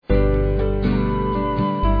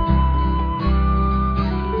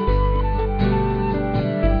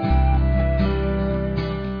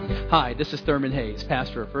Hi, this is Thurman Hayes,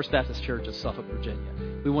 pastor of First Baptist Church of Suffolk, Virginia.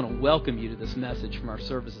 We want to welcome you to this message from our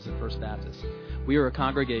services at First Baptist. We are a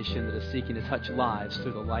congregation that is seeking to touch lives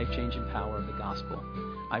through the life-changing power of the gospel.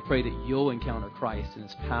 I pray that you'll encounter Christ in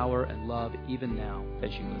His power and love even now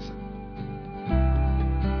as you listen.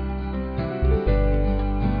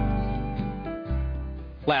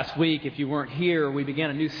 Last week, if you weren't here, we began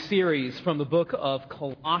a new series from the book of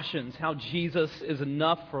Colossians, How Jesus is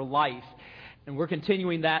Enough for Life. And we're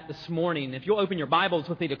continuing that this morning. If you'll open your Bibles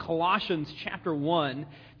with me to Colossians chapter 1. If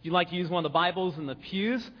you'd like to use one of the Bibles in the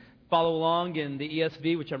pews, follow along in the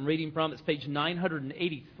ESV, which I'm reading from. It's page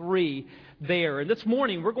 983 there. And this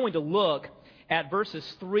morning, we're going to look at verses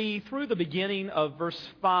 3 through the beginning of verse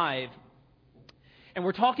 5. And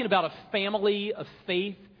we're talking about a family of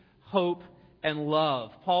faith, hope, and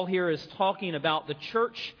love. Paul here is talking about the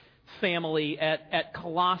church family at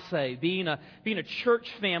Colossae, being a church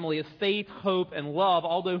family of faith, hope, and love,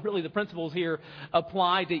 although really the principles here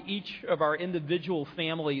apply to each of our individual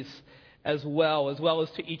families as well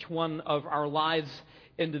as to each one of our lives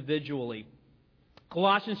individually.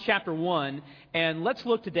 Colossians chapter 1, and let's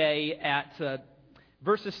look today at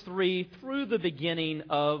verses 3 through the beginning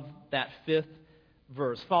of that 5th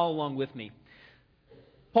verse. Follow along with me.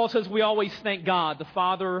 Paul says, we always thank God, the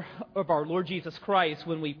Father of our Lord Jesus Christ,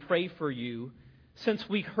 when we pray for you, since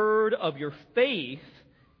we heard of your faith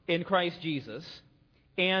in Christ Jesus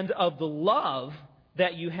and of the love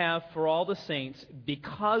that you have for all the saints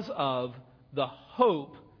because of the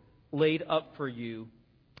hope laid up for you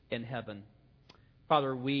in heaven.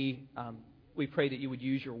 Father, we pray that you would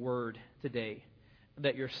use your word today,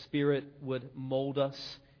 that your Spirit would mold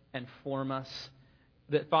us and form us,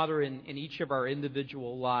 that, Father, in each of our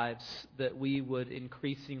individual lives, that we would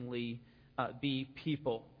increasingly be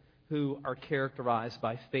people who are characterized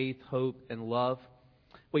by faith, hope, and love.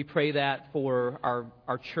 We pray that for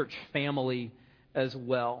our church family as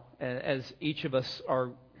well. As each of us are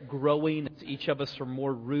growing, as each of us are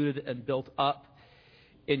more rooted and built up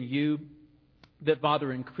in you, that,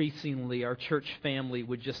 Father, increasingly our church family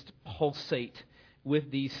would just pulsate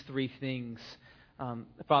with these three things.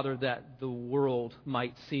 Father, that the world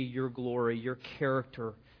might see your glory, your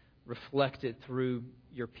character reflected through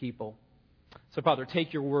your people. So, Father,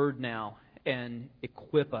 take your word now and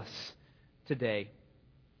equip us today.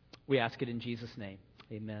 We ask it in Jesus' name.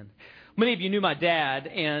 Amen. Many of you knew my dad,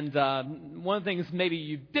 and one of the things maybe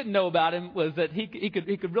you didn't know about him was that he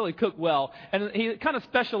could really cook well, and he kind of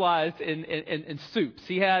specialized in soups.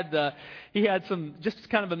 He had some just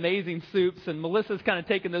kind of amazing soups, and Melissa's kind of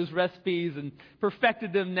taken those recipes and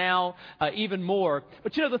perfected them now even more.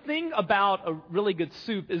 But you know, the thing about a really good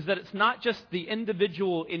soup is that it's not just the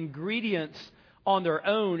individual ingredients on their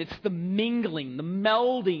own; it's the mingling, the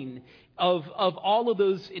melding of all of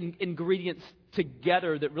those ingredients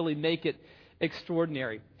together that really make it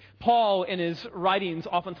extraordinary. Paul, in his writings,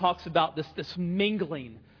 often talks about this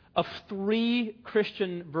mingling of three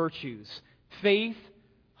Christian virtues: faith,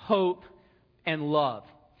 hope, and love.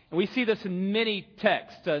 And we see this in many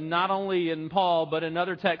texts, not only in Paul, but in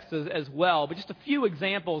other texts as well. But just a few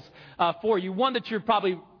examples for you. One that you're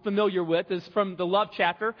probably familiar with is from the love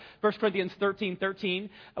chapter, 1 Corinthians 13:13,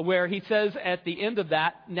 where he says at the end of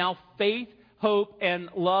that, now faith, hope, and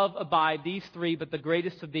love abide, these three, but the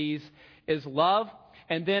greatest of these is love.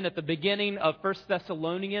 And then at the beginning of 1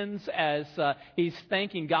 Thessalonians, as he's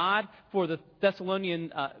thanking God for the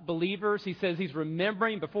Thessalonian believers, he says he's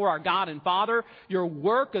remembering before our God and Father your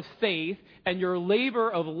work of faith and your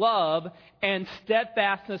labor of love and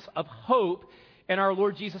steadfastness of hope in our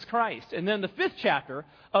Lord Jesus Christ. And then the 5th chapter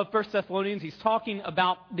of 1 Thessalonians, he's talking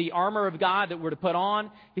about the armor of God that we're to put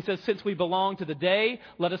on. He says, since we belong to the day,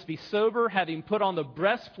 let us be sober, having put on the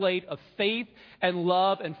breastplate of faith and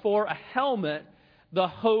love, and for a helmet, the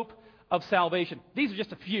hope of salvation. These are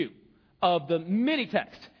just a few of the many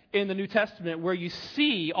texts in the New Testament where you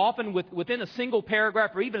see, often within a single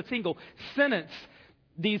paragraph or even a single sentence,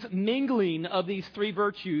 these mingling of these three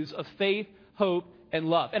virtues of faith, hope, and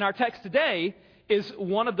love. And our text today is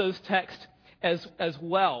one of those texts as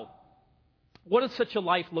well. What does such a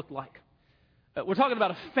life look like? We're talking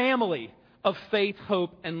about a family of faith,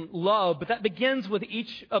 hope, and love, but that begins with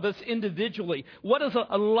each of us individually. What does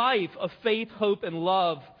a life of faith, hope, and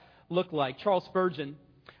love look like? Charles Spurgeon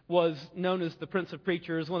was known as the Prince of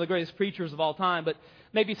Preachers, one of the greatest preachers of all time, but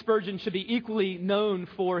maybe Spurgeon should be equally known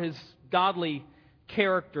for his godly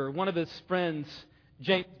character. One of his friends,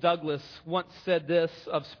 James Douglas, once said this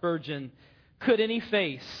of Spurgeon: could any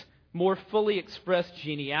face more fully express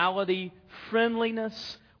geniality,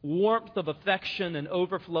 friendliness, warmth of affection, and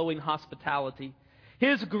overflowing hospitality?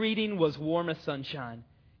 His greeting was warm as sunshine.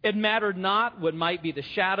 It mattered not what might be the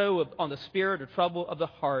shadow on the spirit or trouble of the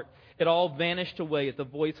heart. It all vanished away at the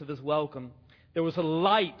voice of his welcome. There was a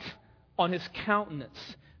light on his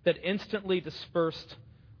countenance that instantly dispersed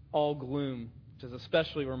all gloom, which is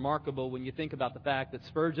especially remarkable when you think about the fact that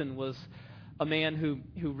Spurgeon was a man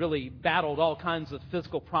who really battled all kinds of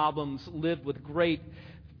physical problems, lived with great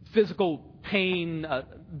physical pain,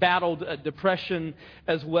 battled depression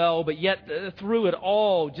as well, but yet through it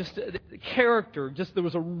all, just character, just there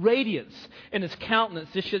was a radiance in his countenance.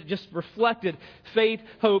 This just reflected faith,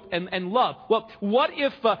 hope, and love. Well, what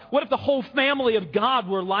if the whole family of God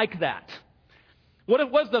were like that? What if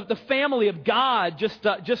it was the family of God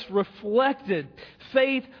just reflected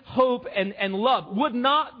faith, hope, and love? Would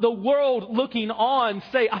not the world looking on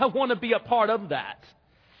say, I want to be a part of that?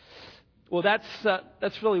 Well,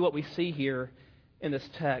 that's really what we see here in this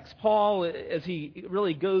text. Paul, as he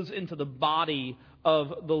really goes into the body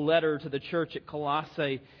of the letter to the church at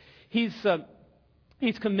Colossae, he's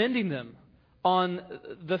commending them on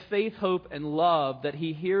the faith, hope, and love that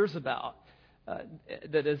he hears about,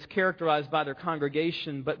 that is characterized by their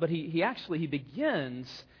congregation. But he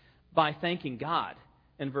begins by thanking God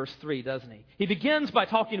in verse 3, doesn't he? He begins by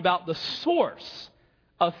talking about the source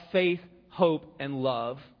of faith, hope, and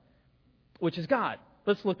love, which is God.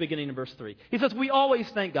 Let's look beginning in verse 3. He says, we always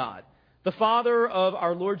thank God, the Father of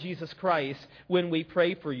our Lord Jesus Christ, when we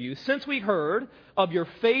pray for you, since we heard of your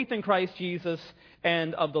faith in Christ Jesus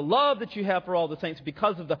and of the love that you have for all the saints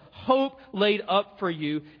because of the hope laid up for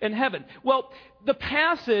you in heaven. Well, the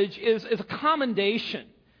passage is a commendation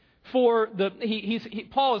for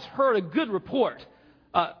Paul has heard a good report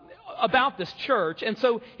about this church, and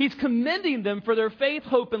so he's commending them for their faith,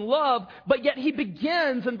 hope, and love, but yet he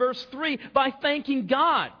begins in verse 3 by thanking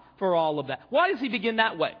God for all of that. Why does he begin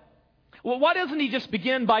that way? Well, why doesn't he just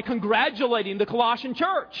begin by congratulating the Colossian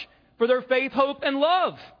church for their faith, hope, and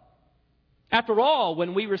love? After all,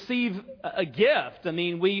 when we receive a gift, I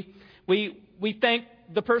mean, we thank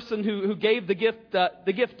the person who gave the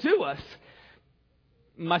gift to us.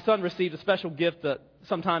 My son received a special gift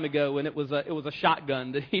some time ago, and it was a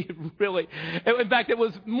shotgun that he really, in fact, it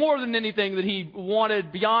was more than anything that he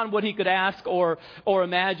wanted beyond what he could ask or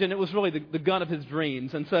imagine. It was really the gun of his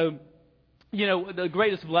dreams. And so, you know, the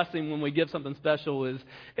greatest blessing when we give something special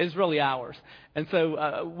is really ours. And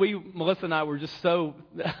so Melissa and I were just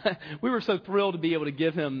we were so thrilled to be able to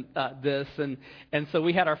give him this, and so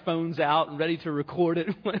we had our phones out and ready to record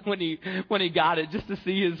it when he got it, just to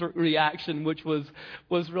see his reaction, which was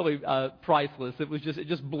really priceless. It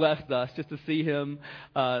just blessed us just to see him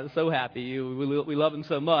so happy. We love him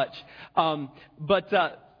so much. But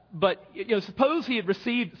you know, suppose he had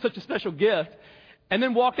received such a special gift, and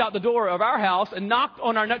then walked out the door of our house and knocked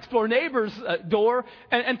on our next door neighbor's door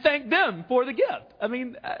and thanked them for the gift. I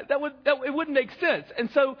mean, it wouldn't make sense. And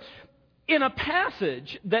so, in a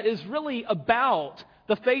passage that is really about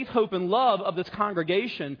the faith, hope, and love of this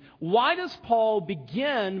congregation, why does Paul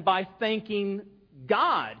begin by thanking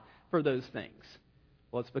God for those things?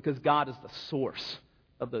 Well, it's because God is the source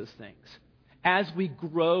of those things. As we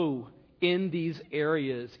grow in these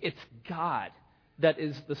areas, it's God that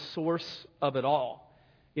is the source of it all.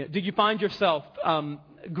 You know, did you find yourself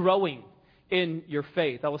growing in your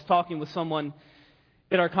faith? I was talking with someone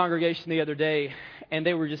in our congregation the other day, and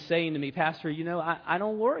they were just saying to me, Pastor, you know, I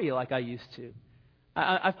don't worry like I used to.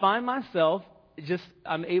 I find myself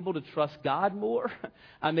I'm able to trust God more.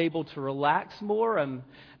 I'm able to relax more.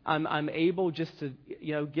 I'm able just to,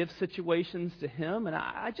 you know, give situations to Him, and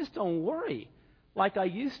I just don't worry like I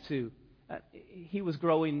used to. He was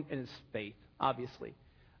growing in his faith, obviously.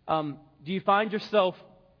 Do you find yourself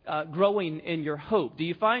growing in your hope? Do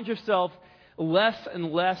you find yourself less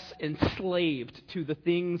and less enslaved to the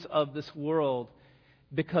things of this world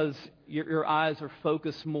because your eyes are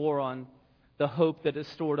focused more on the hope that is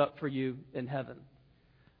stored up for you in heaven?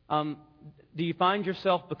 Do you find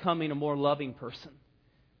yourself becoming a more loving person?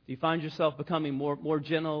 Do you find yourself becoming more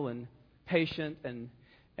gentle and patient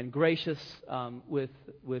and gracious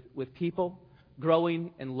with people,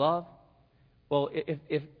 growing in love? Well,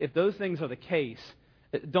 if those things are the case,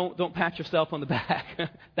 don't pat yourself on the back.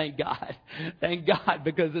 Thank God. Thank God,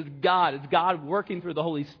 because it's God working through the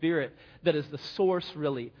Holy Spirit that is the source,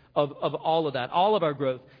 really, of all of that, all of our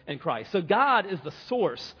growth in Christ. So God is the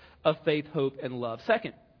source of faith, hope, and love.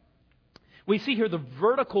 Second, we see here the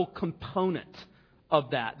vertical component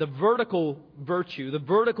of that, the vertical virtue, the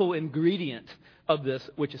vertical ingredient of this,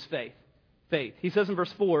 which is faith. Faith. He says in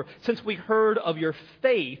verse 4, since we heard of your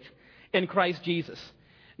faith in Christ Jesus.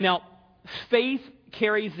 Now, faith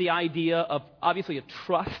carries the idea of, obviously, a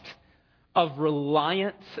trust, of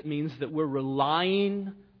reliance. It means that we're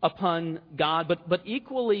relying upon God, but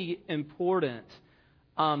equally important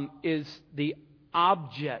is the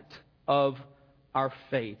object of our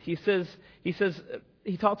faith. He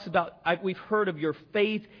talks about, we've heard of your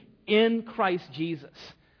faith in Christ Jesus.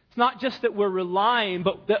 It's not just that we're relying,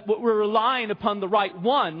 but that we're relying upon the right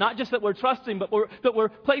one. Not just that we're trusting, but we're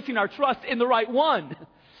placing our trust in the right one.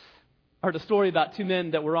 I heard a story about two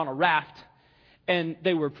men that were on a raft, and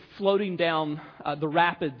they were floating down the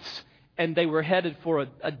rapids, and they were headed for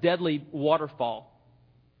a deadly waterfall.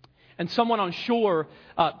 And someone on shore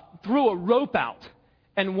threw a rope out,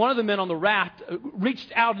 and one of the men on the raft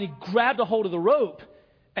reached out and he grabbed a hold of the rope,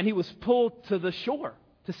 and he was pulled to the shore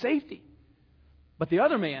to safety. But the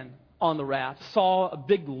other man on the raft saw a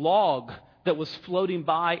big log that was floating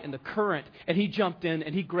by in the current, and he jumped in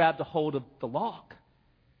and he grabbed a hold of the log.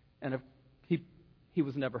 And he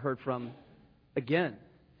was never heard from again.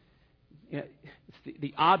 It's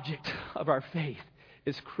the object of our faith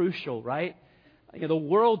is crucial, right? The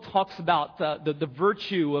world talks about the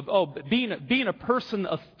virtue of being a person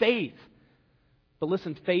of faith. But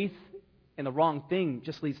listen, faith in the wrong thing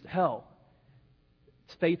just leads to hell.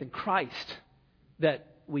 It's faith in Christ that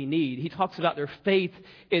we need. He talks about their faith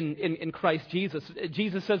in Christ Jesus.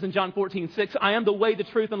 Jesus says in John 14:6, I am the way, the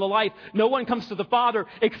truth, and the life. No one comes to the Father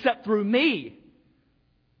except through me.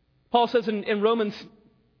 Paul says in Romans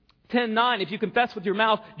 10:9, if you confess with your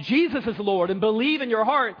mouth Jesus is Lord and believe in your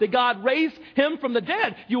heart that God raised him from the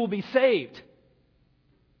dead, you will be saved.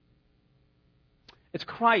 It's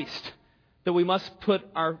Christ that we must put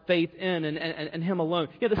our faith in and him alone.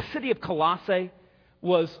 The city of Colossae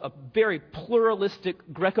was a very pluralistic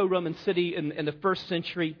Greco-Roman city in the first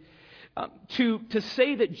century. To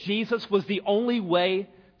say that Jesus was the only way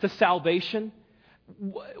to salvation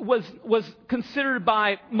was considered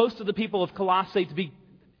by most of the people of Colossae to be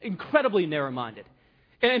incredibly narrow-minded.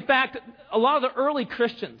 And in fact, a lot of the early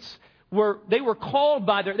Christians were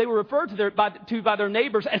referred to by their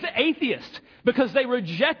neighbors as atheists because they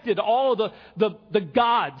rejected all the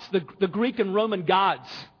gods, the Greek and Roman gods,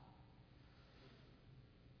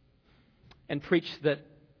 and preached that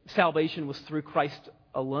salvation was through Christ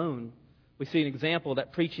alone. We see an example of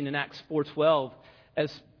that preaching in Acts 4:12,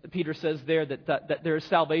 as Peter says there that there is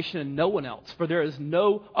salvation in no one else, for there is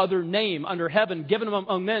no other name under heaven given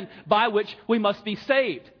among men by which we must be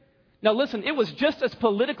saved. Now listen, it was just as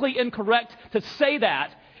politically incorrect to say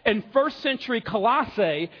that in first century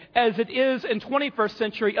Colossae as it is in 21st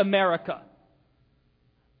century America.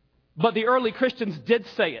 But the early Christians did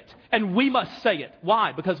say it, and we must say it.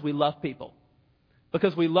 Why? Because we love people.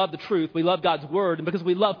 Because we love the truth, we love God's Word, and because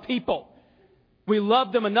we love people. We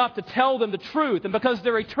love them enough to tell them the truth, and because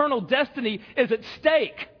their eternal destiny is at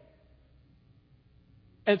stake.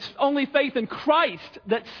 And it's only faith in Christ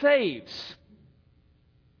that saves.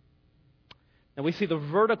 Now we see the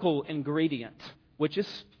vertical ingredient, which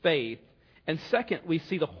is faith. And second, we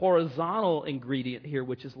see the horizontal ingredient here,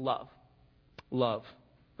 which is love. Love.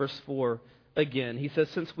 Verse 4 again, he says,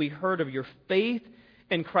 since we heard of your faith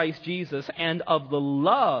in Christ Jesus and of the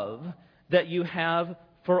love that you have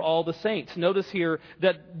for all the saints. Notice here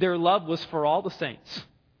that their love was for all the saints.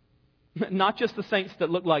 Not just the saints that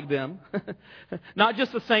looked like them. Not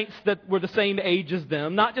just the saints that were the same age as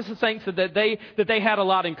them. Not just the saints that they had a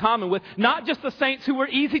lot in common with. Not just the saints who were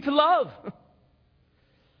easy to love.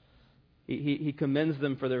 He commends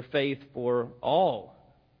them for their faith for all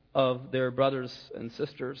of their brothers and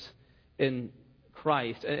sisters in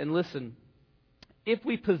Christ. And listen, if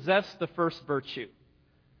we possess the first virtue,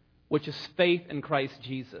 which is faith in Christ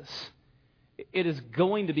Jesus, it is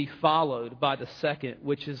going to be followed by the second,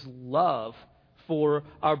 which is love for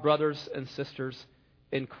our brothers and sisters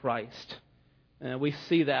in Christ. And we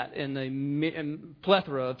see that in a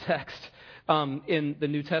plethora of texts in the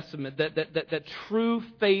New Testament, that true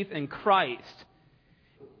faith in Christ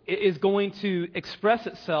is going to express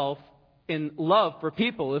itself in love for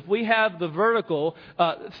people. If we have the vertical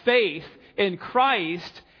faith in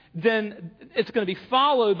Christ, then it's going to be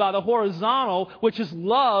followed by the horizontal, which is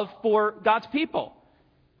love for God's people.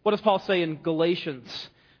 What does Paul say in Galatians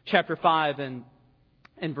chapter 5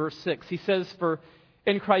 and verse 6? He says, for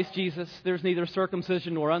in Christ Jesus, there's neither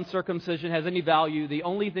circumcision nor uncircumcision has any value. The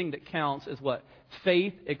only thing that counts is what?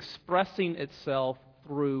 Faith expressing itself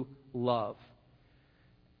through love.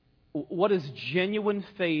 What is genuine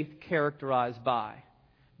faith characterized by?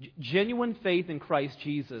 Genuine faith in Christ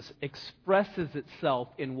Jesus expresses itself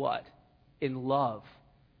in what? In love.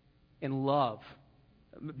 In love.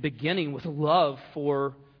 Beginning with love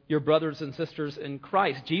for your brothers and sisters in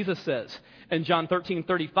Christ. Jesus says in John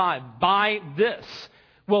 13:35, by this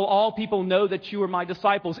will all people know that you are my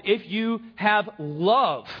disciples, if you have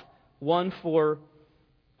love one for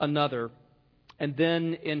another. And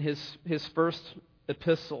then in his first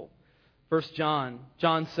epistle, 1 John,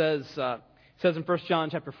 John says in 1 John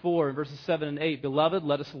chapter 4, in verses 7 and 8, "Beloved,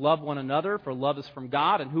 let us love one another, for love is from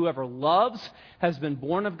God, and whoever loves has been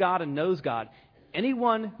born of God and knows God.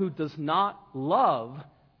 Anyone who does not love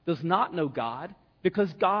does not know God,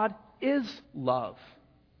 because God is love."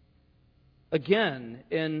 Again,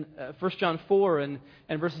 in 1 John 4 and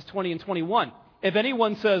verses 20 and 21, "If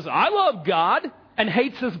anyone says, 'I love God,' and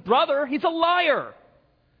hates his brother, he's a liar.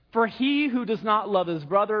 For he who does not love his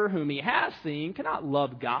brother whom he has seen cannot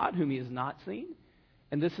love God whom he has not seen.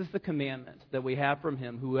 And this is the commandment that we have from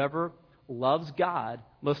him. Whoever loves God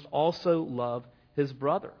must also love his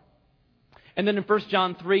brother." And then in 1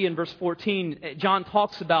 John 3 and verse 14, John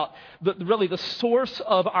talks about the source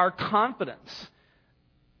of our confidence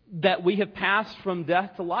that we have passed from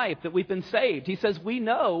death to life, that we've been saved. He says we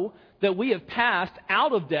know that we have passed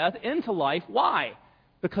out of death into life. Why?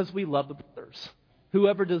 Because we love the brothers.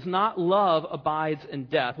 Whoever does not love abides in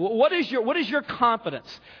death. What is your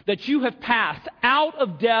confidence that you have passed out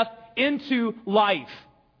of death into life?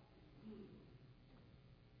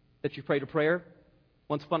 That you prayed a prayer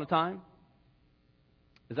once upon a time?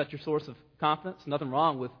 Is that your source of confidence? Nothing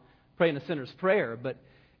wrong with praying a sinner's prayer, but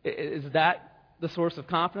is that the source of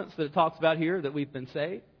confidence that it talks about here, that we've been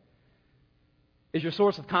saved? Is your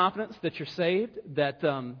source of confidence that you're saved, that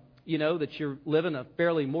that you're living a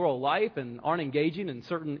fairly moral life and aren't engaging in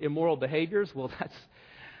certain immoral behaviors? Well,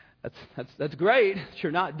 that's great that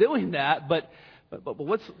you're not doing that, but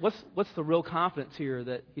what's the real confidence here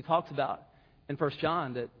that he talks about in 1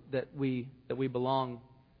 John that we belong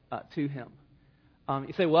to him?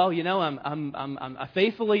 You say, well, I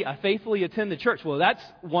faithfully attend the church. Well, that's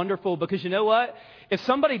wonderful, because you know what? If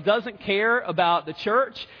somebody doesn't care about the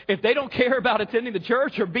church, if they don't care about attending the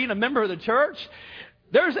church or being a member of the church,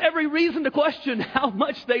 there's every reason to question how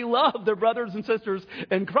much they love their brothers and sisters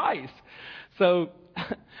in Christ. So,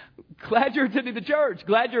 glad you're attending the church.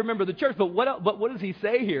 Glad you're a member of the church. But what does he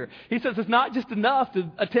say here? He says it's not just enough to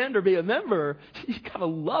attend or be a member. You got to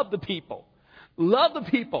love the people. Love the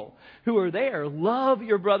people who are there. Love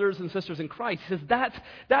your brothers and sisters in Christ. He says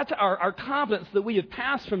that's our confidence that we have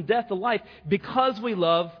passed from death to life because we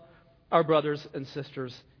love our brothers and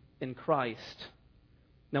sisters in Christ.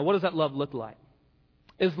 Now, what does that love look like?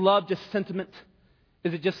 Is love just sentiment?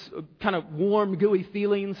 Is it just kind of warm, gooey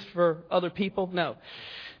feelings for other people? No.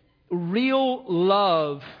 Real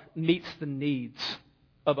love meets the needs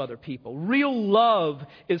of other people. Real love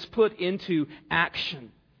is put into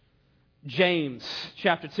action. James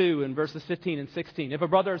chapter 2 and verses 15 and 16. "If a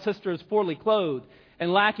brother or sister is poorly clothed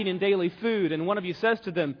and lacking in daily food, and one of you says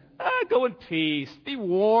to them, 'Go in peace, be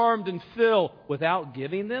warmed and fill,' without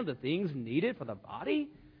giving them the things needed for the body,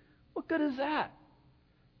 what good is that?"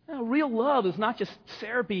 Now, real love is not just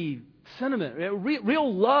syrupy sentiment.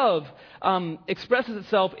 Real love expresses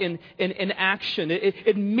itself in action.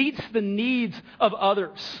 It meets the needs of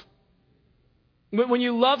others. When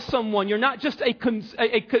you love someone, you're not just a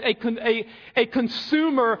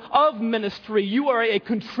consumer of ministry. You are a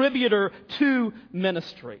contributor to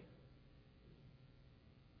ministry.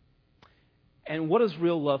 And what does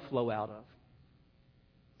real love flow out of?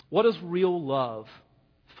 What does real love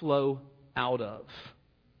flow out of?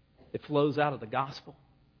 It flows out of the gospel.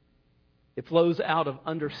 It flows out of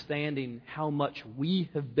understanding how much we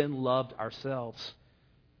have been loved ourselves.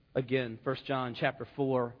 Again, 1 John chapter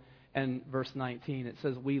 4 and verse 19, it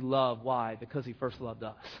says we love. Why? Because he first loved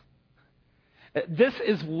us. This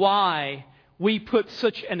is why we put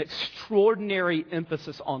such an extraordinary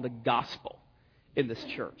emphasis on the gospel in this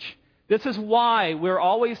church. This is why we're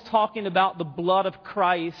always talking about the blood of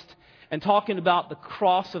Christ and talking about the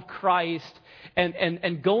cross of Christ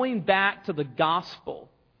and going back to the gospel.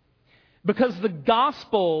 Because the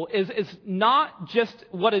gospel is not just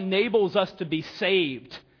what enables us to be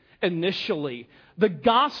saved initially. The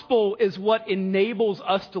gospel is what enables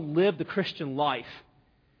us to live the Christian life.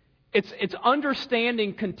 It's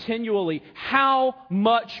understanding continually how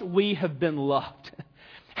much we have been loved.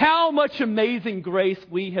 How much amazing grace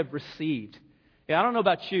we have received. Yeah, I don't know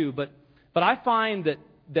about you, but I find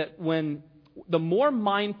that when the more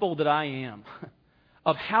mindful that I am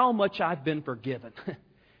of how much I've been forgiven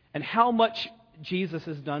and how much Jesus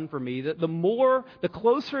has done for me, that the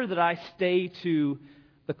closer that I stay to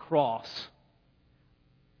the cross,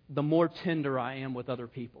 the more tender I am with other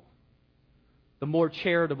people. The more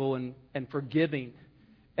charitable and forgiving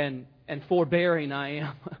and forbearing I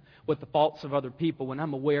am with the faults of other people, when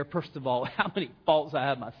I'm aware, first of all, how many faults I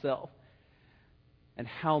have myself and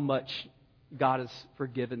how much God has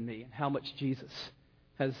forgiven me and how much Jesus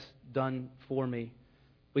has done for me.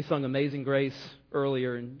 We sung Amazing Grace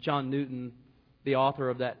earlier, and John Newton, the author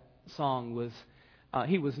of that song,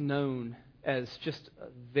 he was known as just a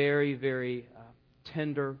very, very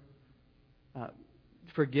tender,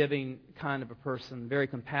 forgiving kind of a person, very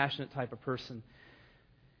compassionate type of person.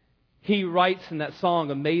 He writes in that song,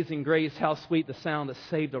 Amazing Grace, how sweet the sound that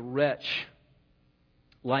saved a wretch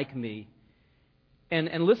like me.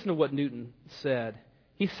 And listen to what Newton said.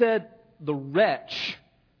 He said, the wretch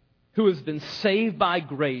who has been saved by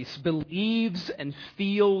grace believes and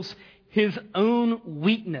feels his own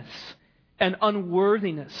weakness and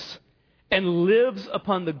unworthiness and lives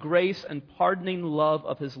upon the grace and pardoning love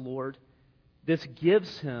of his Lord. This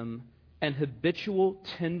gives him an habitual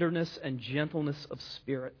tenderness and gentleness of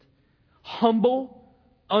spirit. Humble,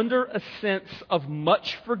 under a sense of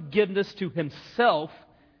much forgiveness to himself,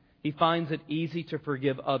 he finds it easy to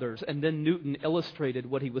forgive others. And then Newton illustrated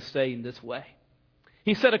what he was saying this way.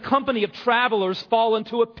 He said, a company of travelers fall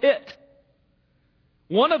into a pit.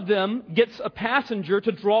 One of them gets a passenger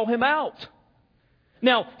to draw him out.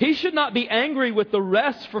 Now, he should not be angry with the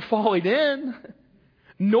rest for falling in,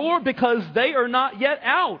 nor because they are not yet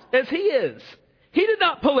out, as he is. He did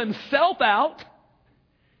not pull himself out.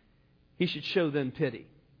 He should show them pity.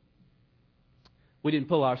 We didn't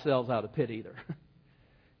pull ourselves out of pit either.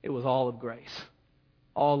 It was all of grace.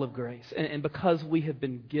 All of grace. And because we have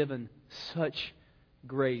been given such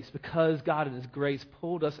grace, because God in His grace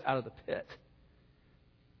pulled us out of the pit,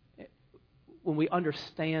 when we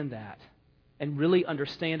understand that and really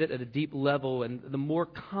understand it at a deep level, and the more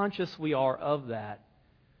conscious we are of that,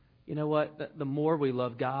 you know what? The more we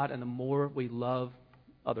love God and the more we love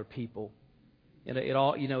other people. And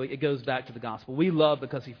it goes back to the gospel. We love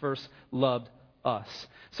because He first loved us.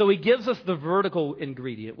 So He gives us the vertical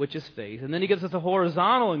ingredient, which is faith. And then He gives us the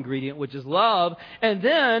horizontal ingredient, which is love. And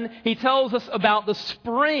then He tells us about the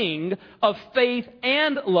spring of faith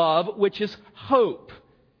and love, which is hope.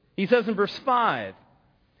 He says in verse 5,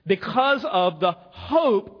 because of the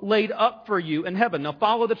hope laid up for you in heaven. Now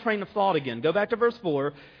follow the train of thought again. Go back to verse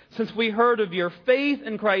 4. Since we heard of your faith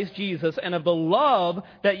in Christ Jesus and of the love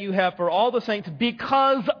that you have for all the saints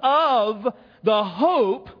because of the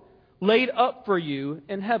hope laid up for you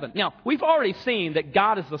in heaven. Now, we've already seen that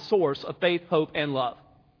God is the source of faith, hope, and love.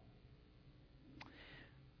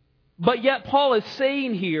 But yet Paul is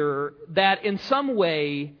saying here that in some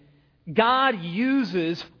way God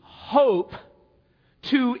uses hope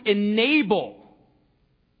to enable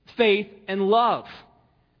faith and love.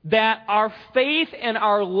 That our faith and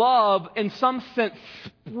our love, in some sense,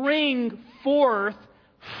 spring forth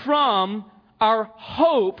from our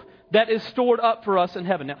hope that is stored up for us in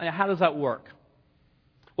heaven. Now, how does that work?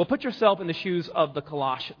 Well, put yourself in the shoes of the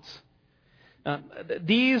Colossians.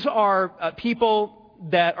 These are people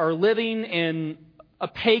that are living in a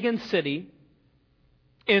pagan city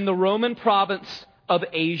in the Roman province of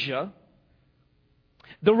Asia.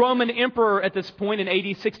 The Roman emperor at this point in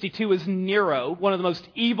AD 62 is Nero, one of the most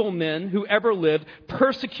evil men who ever lived,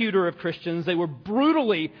 persecutor of Christians. They were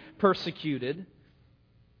brutally persecuted.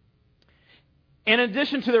 In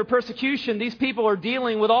addition to their persecution, these people are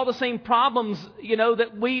dealing with all the same problems,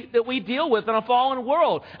 that we deal with in a fallen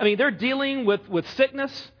world. I mean, they're dealing with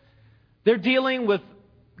sickness. They're dealing with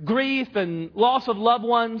grief and loss of loved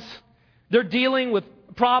ones. They're dealing with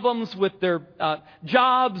problems with their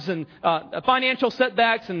jobs and financial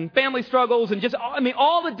setbacks and family struggles and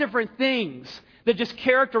all the different things that just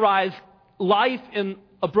characterize life in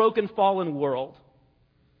a broken, fallen world.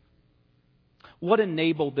 What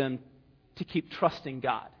enabled them to keep trusting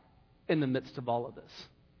God in the midst of all of this?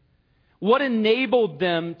 What enabled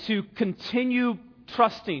them to continue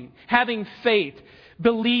trusting, having faith,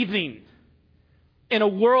 believing in a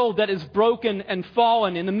world that is broken and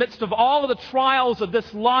fallen in the midst of all of the trials of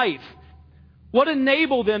this life? What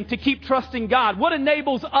enabled them to keep trusting God? What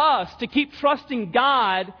enables us to keep trusting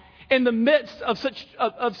God in the midst of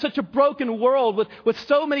such a broken world with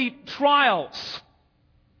so many trials?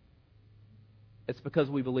 It's because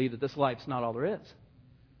we believe that this life's not all there is.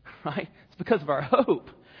 Right? It's because of our hope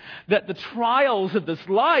that the trials of this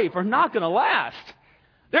life are not going to last.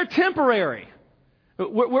 They're temporary.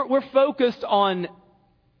 We're focused on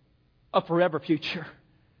a forever future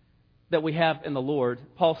that we have in the Lord.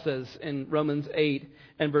 Paul says in Romans 8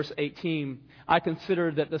 and verse 18, I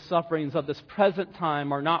consider that the sufferings of this present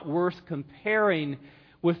time are not worth comparing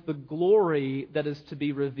with the glory that is to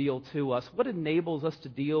be revealed to us. What enables us to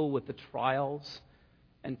deal with the trials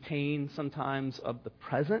and pain sometimes of the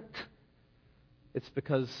present? It's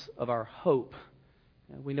because of our hope.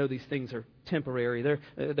 We know these things are temporary.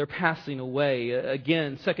 They're passing away.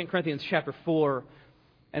 Again, 2 Corinthians chapter 4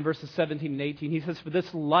 and verses 17 and 18, he says, for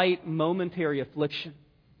this light momentary affliction,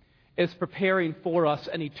 is preparing for us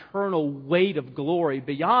an eternal weight of glory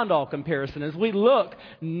beyond all comparison as we look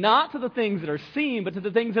not to the things that are seen, but to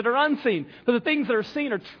the things that are unseen. For the things that are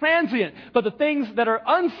seen are transient, but the things that are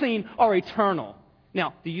unseen are eternal.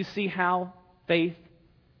 Now, do you see how faith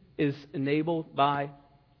is enabled by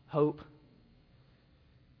hope?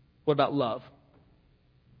 What about love?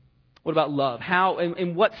 What about love? How,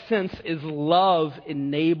 in what sense is love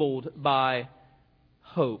enabled by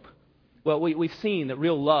hope? Well, we've seen that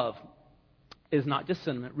real love is not just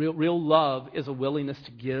sentiment. Real love is a willingness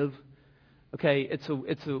to give. Okay,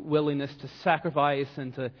 it's a willingness to sacrifice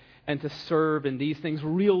and to serve and these things.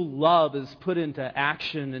 Real love is put into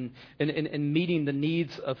action and meeting the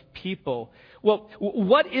needs of people. Well,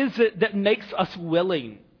 what is it that makes us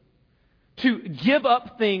willing to give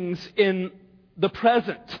up things in the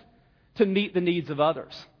present to meet the needs of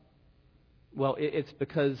others? Well, it's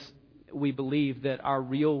because we believe that our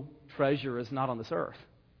real treasure is not on this earth.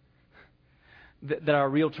 That our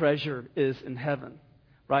real treasure is in heaven,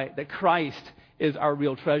 right? That Christ is our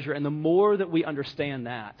real treasure. And the more that we understand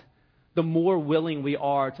that, the more willing we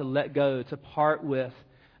are to let go, to part with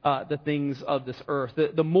the things of this earth.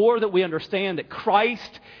 The more that we understand that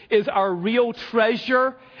Christ is our real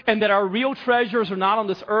treasure and that our real treasures are not on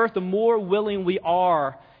this earth, the more willing we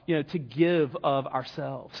are, to give of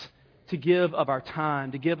ourselves, to give of our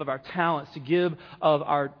time, to give of our talents, to give of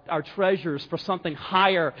our treasures for something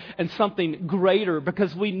higher and something greater,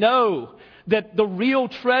 because we know that the real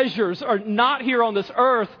treasures are not here on this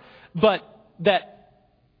earth, but that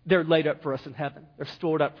they're laid up for us in heaven. They're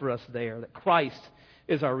stored up for us there, that Christ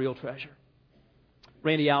is our real treasure.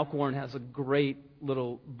 Randy Alcorn has a great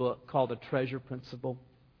little book called The Treasure Principle.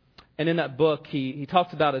 And in that book, he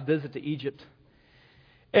talks about a visit to Egypt.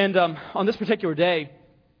 And on this particular day,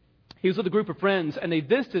 he was with a group of friends, and they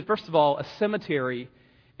visited, first of all, a cemetery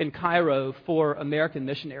in Cairo for American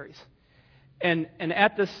missionaries. And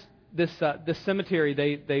at this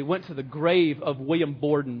cemetery, they went to the grave of William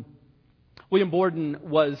Borden. William Borden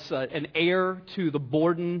was an heir to the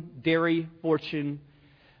Borden dairy fortune,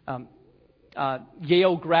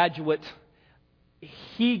 Yale graduate.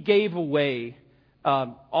 He gave away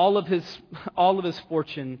all of his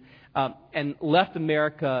fortune and left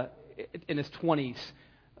America in his 20s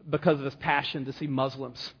because of his passion to see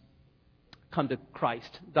Muslims come to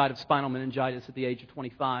Christ. Died of spinal meningitis at the age of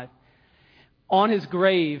 25. On his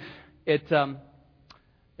grave, it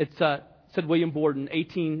said William Borden,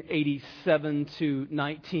 1887 to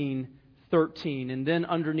 1913. And then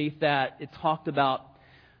underneath that, it talked about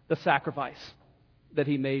the sacrifice that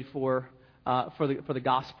he made for the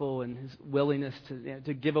gospel and his willingness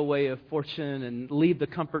to give away a fortune and leave the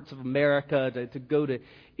comforts of America to go to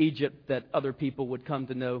Egypt, that other people would come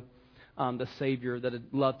to know the Savior that had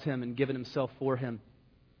loved him and given himself for him.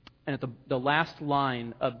 And at the last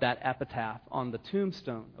line of that epitaph on the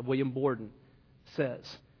tombstone of William Borden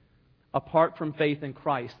says, "Apart from faith in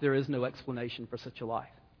Christ, there is no explanation for such a life."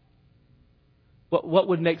 What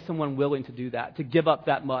would make someone willing to do that, to give up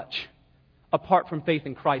that much? Apart from faith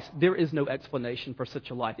in Christ, there is no explanation for such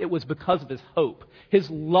a life. It was because of his hope,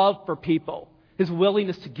 his love for people, his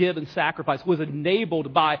willingness to give and sacrifice was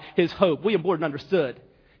enabled by his hope. William Borden understood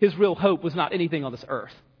his real hope was not anything on this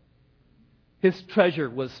earth. His treasure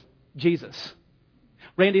was Jesus.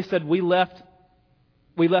 Randy said, we left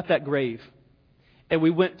that grave and we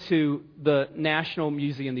went to the National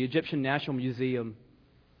Museum, the Egyptian National Museum,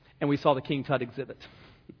 and we saw the King Tut exhibit.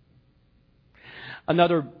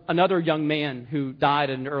 Another young man who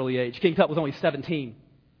died at an early age. King Tut was only 17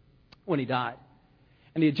 when he died.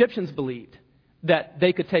 And the Egyptians believed that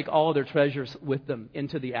they could take all of their treasures with them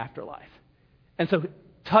into the afterlife. And so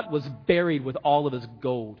Tut was buried with all of his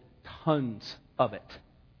gold, tons of it.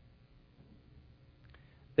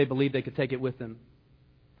 They believed they could take it with them.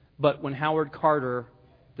 But when Howard Carter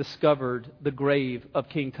discovered the grave of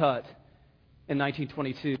King Tut in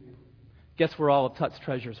 1922, guess where all of Tut's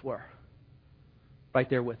treasures were? Right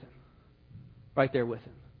there with him. Right there with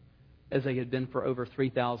him. As they had been for over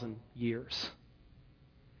 3,000 years.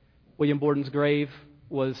 William Borden's grave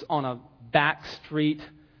was on a back street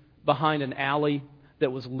behind an alley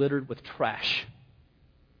that was littered with trash.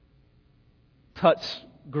 Tut's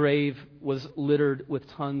grave was littered with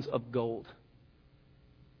tons of gold.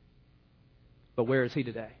 But where is he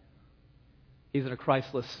today? He's in a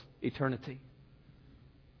Christless eternity.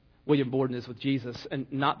 William Borden is with Jesus, and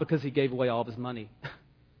not because he gave away all of his money,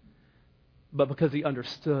 but because he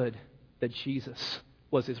understood that Jesus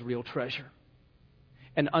was his real treasure.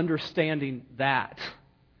 And understanding that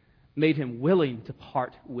made him willing to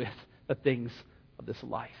part with the things of this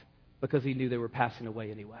life because he knew they were passing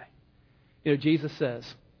away anyway. Jesus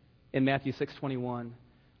says in Matthew 6:21,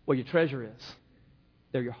 Where your treasure is,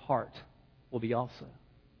 there your heart will be also.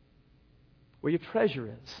 Where your treasure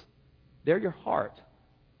is, there your heart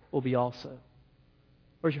will be also.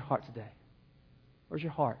 Where's your heart today? Where's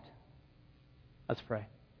your heart? Let's pray.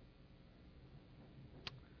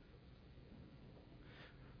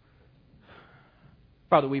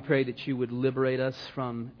 Father, we pray that you would liberate us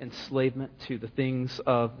from enslavement to the things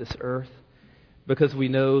of this earth, because we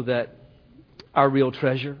know that our real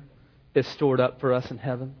treasure is stored up for us in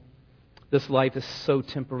heaven. This life is so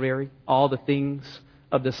temporary. All the things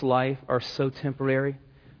of this life are so temporary.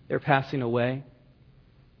 They're passing away.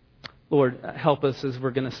 Lord, help us, as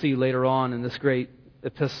we're going to see later on in this great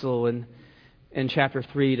epistle in chapter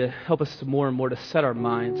 3, to help us to more and more to set our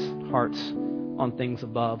minds, hearts on things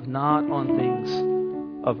above, not on things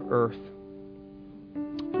of earth.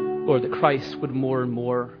 Lord, that Christ would more and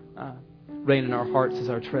more reign in our hearts as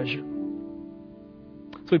our treasure.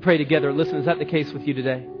 So we pray together. Listen, is that the case with you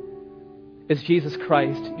today? Is Jesus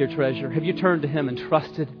Christ your treasure? Have you turned to Him and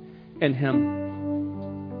trusted in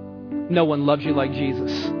Him? No one loves you like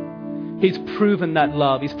Jesus. He's proven that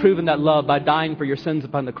love. He's proven that love by dying for your sins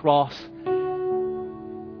upon the cross.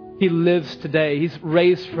 He lives today. He's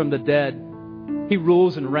raised from the dead. He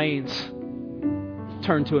rules and reigns.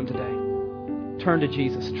 Turn to Him today. Turn to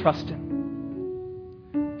Jesus. Trust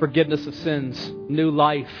Him. Forgiveness of sins, new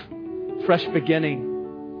life, fresh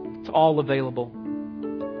beginning. It's all available.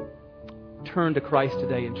 Turn to Christ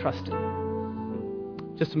today and trust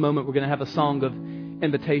Him. Just a moment, we're going to have a song of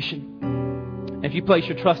invitation. And if you place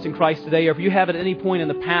your trust in Christ today, or if you have at any point in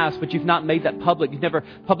the past, but you've not made that public, you've never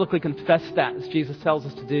publicly confessed that, as Jesus tells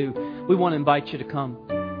us to do, we want to invite you to come.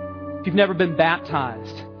 If you've never been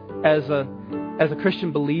baptized as a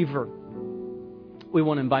Christian believer, we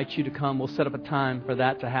want to invite you to come. We'll set up a time for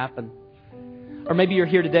that to happen. Or maybe you're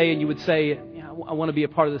here today and you would say, I want to be a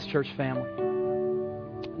part of this church family.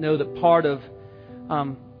 Know that part of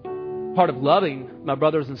loving my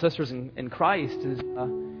brothers and sisters in Christ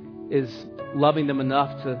is loving them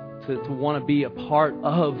enough to want to be a part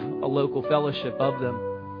of a local fellowship of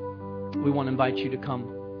them. We want to invite you to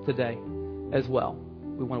come today as well.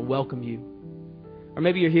 We want to welcome you. Or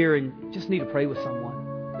maybe you're here and just need to pray with someone.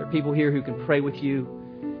 There are people here who can pray with you.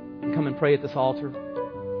 You can come and pray at this altar.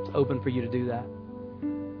 It's open for you to do that.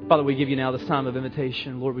 Father, we give you now this time of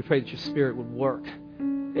invitation. Lord, we pray that your Spirit would work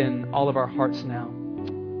in all of our hearts now.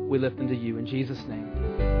 We lift them to you in Jesus' name.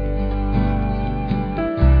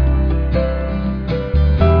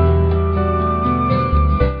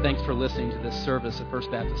 Thanks for listening to this service at First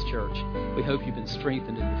Baptist Church. We hope you've been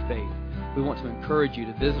strengthened in your faith. We want to encourage you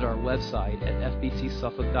to visit our website at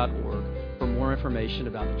fbcsuffolk.org for more information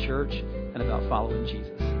about the church and about following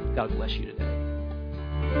Jesus. God bless you today.